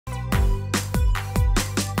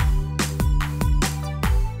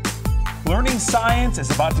Learning science is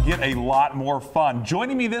about to get a lot more fun.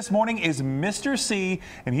 Joining me this morning is Mr. C,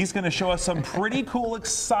 and he's going to show us some pretty cool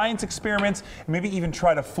science experiments, and maybe even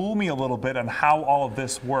try to fool me a little bit on how all of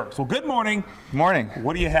this works. Well, good morning. Good morning.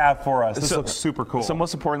 What do you have for us? This looks super cool. So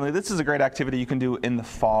most importantly, this is a great activity you can do in the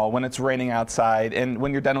fall when it's raining outside, and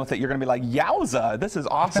when you're done with it, you're going to be like, yowza, this is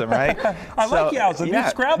awesome, right? I like yowza, yeah, new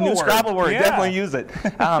Scrabble word. New Scrabble word, yeah. Definitely use it.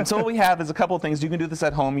 So what we have is a couple of things. You can do this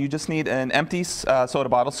at home. You just need an empty soda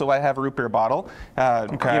bottle. So I have a root beer bottle.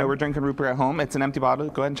 Okay. You know, we're drinking root beer at home. It's an empty bottle.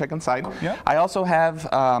 Go ahead and check inside. Yep. I also have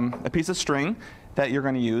a piece of string that you're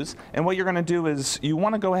going to use. And what you're going to do is you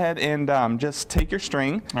want to go ahead and just take your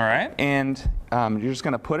string. All right. And you're just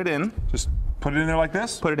going to put it in. Just put it in there like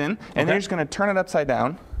this? Put it in. And then you're just going to turn it upside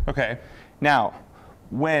down. Okay. Now,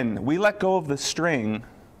 when we let go of the string,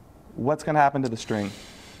 what's going to happen to the string?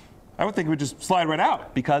 I would think it would just slide right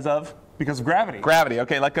out. Because of? Because of gravity. Gravity.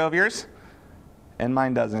 Okay, let go of yours. And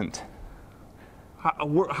mine doesn't.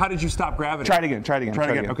 How did you stop gravity? Try it again. Try it again. Try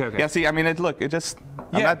it again. Okay, okay. Yeah, see, I mean, look,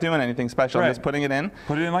 I'm not doing anything special. Right. I'm just putting it in.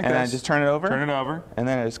 Put it in like this. And this. I just turn it over. Turn it over. And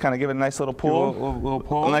then I just kind of give it a nice little pull. Little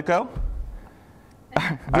pull. And let go.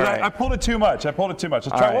 I pulled it too much. I pulled it too much.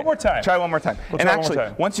 Let's try one more time. Try one more time. We'll and try actually, one more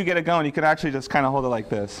time. once you get it going, you can actually just kind of hold it like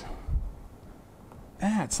this.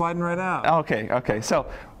 Yeah, it's sliding right out. Okay, okay. So,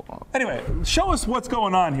 anyway, show us what's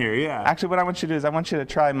going on here. Yeah. Actually, what I want you to do is I want you to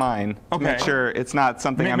try mine to make sure it's not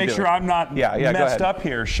something I'm doing. Make sure I'm not messed go up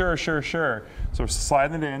here. Sure, sure, sure. So we're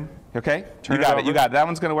sliding it in. Okay. Turn you got it. You got it. That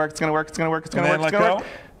one's gonna work. It's gonna work. It's gonna work. It's gonna work. And It's then gonna let work.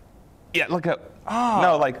 go. Yeah. Look up. Oh.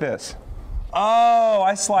 No, like this. Oh,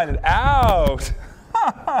 I slide it out.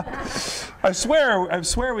 I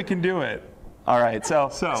swear we can do it. All right,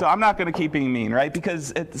 so I'm not going to keep being mean, right?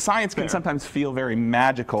 Because science can sometimes feel very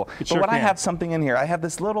magical. But I have something in here. I have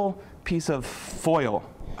this little piece of foil.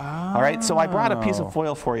 Oh. All right, so I brought a piece of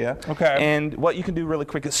foil for you. Okay. And what you can do really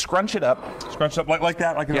quick is scrunch it up. Scrunch it up like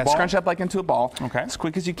that, like in a ball? Yeah, scrunch it up like into a ball. Okay. As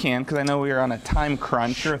quick as you can, because I know we are on a time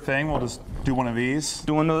crunch. Sure thing. We'll just do one of these.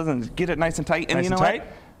 Do one of those and get it nice and tight. And nice you know and tight?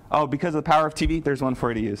 What? Oh, because of the power of TV, there's one for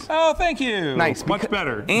you to use. Oh, thank you. Nice. Much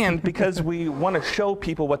better. And because we want to show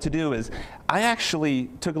people what to do is, I actually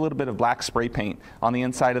took a little bit of black spray paint on the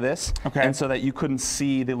inside of this, and so that you couldn't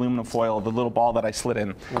see the aluminum foil, the little ball that I slid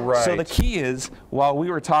in. Right. So the key is, while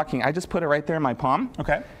we were talking, I just put it right there in my palm.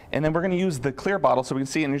 Okay. And then we're going to use the clear bottle so we can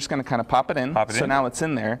see it, and you're just going to kind of pop it in. So now it's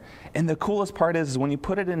in there. And the coolest part is when you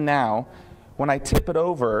put it in now, when I tip it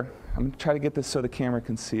over, I'm going to try to get this so the camera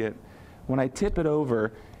can see it. When I tip it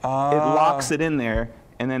over, it locks it in there,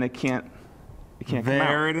 and then it can't come out.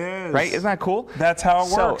 There it is. Right? Isn't that cool? That's how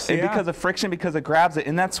it works. And because of friction, because it grabs it,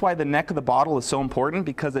 and that's why the neck of the bottle is so important,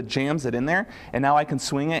 because it jams it in there, and now I can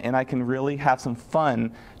swing it, and I can really have some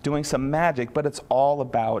fun doing some magic, but it's all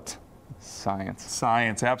about science.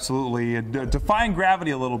 Science, absolutely. Defying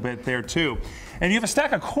gravity a little bit there, too. And you have a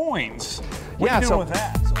stack of coins. What are you doing with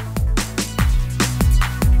that?